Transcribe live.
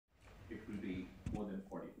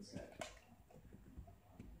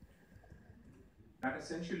That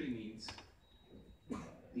essentially means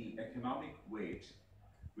the economic weight,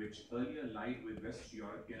 which earlier lied with West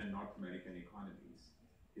European and North American economies,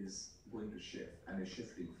 is going to shift and is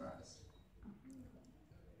shifting fast.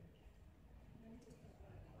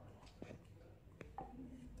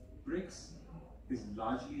 Brics is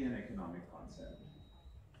largely an economic concept,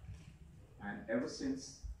 and ever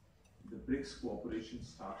since the Brics cooperation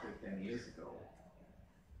started 10 years ago,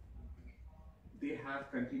 they have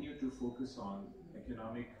continued to focus on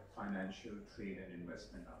economic, financial, trade, and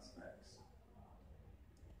investment aspects.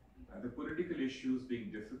 The political issues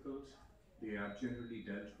being difficult, they are generally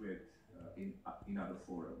dealt with in other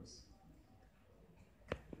forums.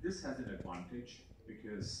 This has an advantage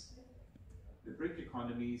because the BRIC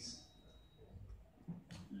economies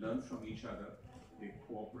learn from each other, they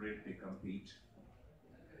cooperate, they compete.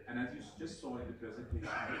 And as you just saw in the presentation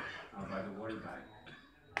by the World Bank,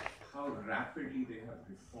 how rapidly they have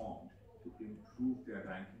reformed to improve their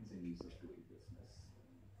rankings and ease of doing business.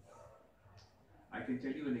 I can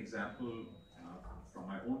tell you an example from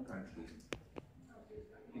my own country.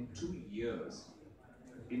 In 2 years,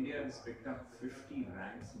 India has picked up 50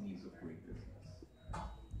 ranks in ease of doing business.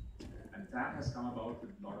 And that has come about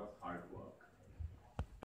with a lot of hard work.